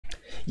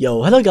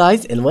Hello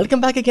guys, and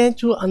welcome back again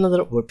to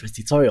another WordPress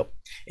tutorial.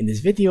 In this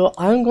video,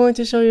 I'm going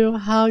to show you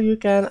how you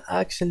can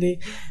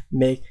actually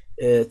make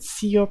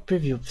see your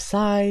preview of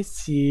sites,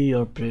 see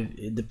your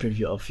the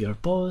preview of your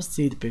posts,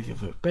 see the preview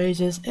of your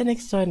pages, and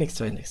extra.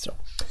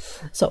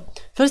 So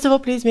first of all,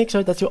 please make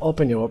sure that you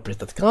open your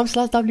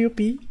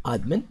wordpress.com/wp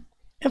admin,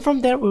 and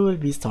from there we will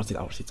be starting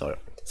our tutorial.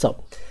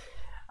 So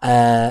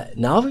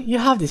now you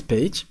have this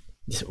page,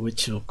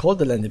 which we'll call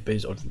the landing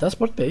page or the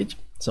dashboard page.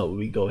 So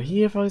we go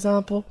here, for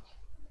example.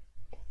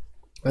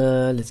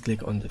 Let's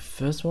click on the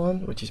first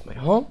one, which is my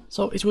home.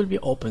 So it will be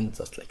open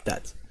just like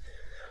that.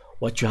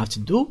 What you have to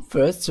do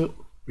first to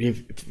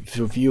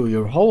review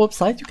your whole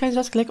website, you can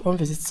just click on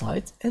visit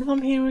site, and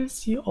from here you will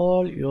see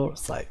all your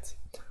sites.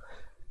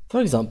 For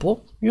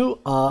example, you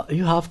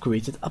have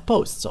created a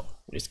post, so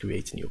just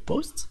create a new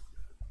post,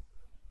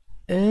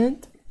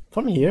 and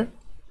from here,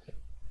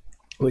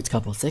 wait a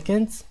couple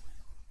seconds,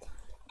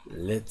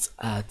 let's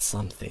add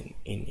something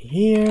in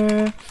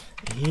here,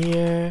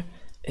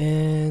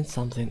 and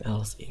something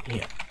else in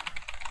here.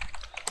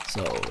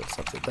 So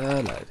something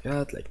there,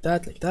 like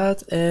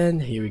that,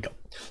 and here we go.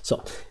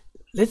 So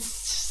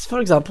let's, for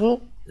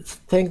example,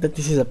 think that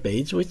this is a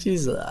page which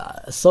is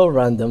so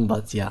random,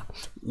 but yeah,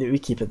 we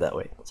keep it that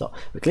way. So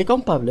we click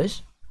on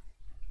publish,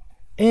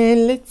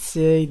 and let's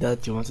say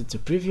that you wanted to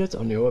preview it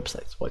on your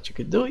website. What you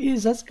could do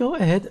is just go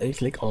ahead and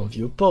click on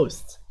view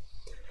posts.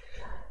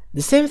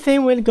 The same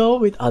thing will go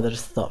with other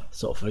stuff.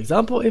 So for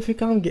example, if you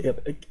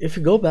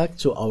go back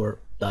to our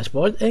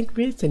dashboard and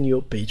create a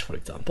new page, for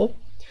example,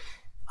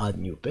 add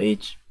new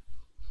page,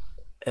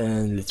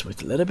 and let's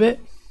wait a little bit,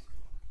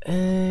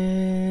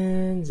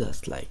 and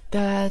just like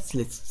that,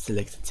 let's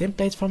select the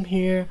template from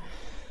here,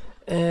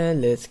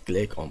 and let's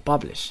click on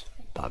publish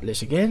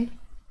again,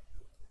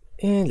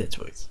 and let's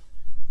wait.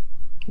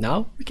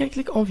 Now we can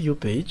click on view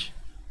page,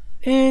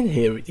 and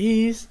here it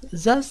is,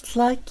 just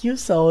like you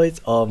saw it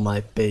on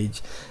my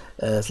page.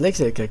 Select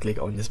it, click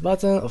on this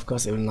button. Of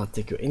course, it will not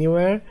take you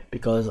anywhere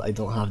because I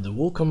don't have the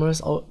WooCommerce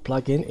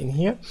plugin in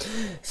here.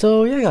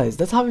 So yeah guys,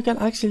 that's how you can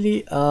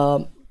actually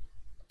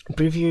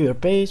preview your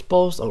page,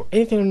 post, or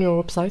anything on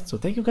your website. So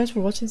thank you guys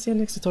for watching. See you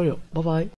next tutorial. Bye bye.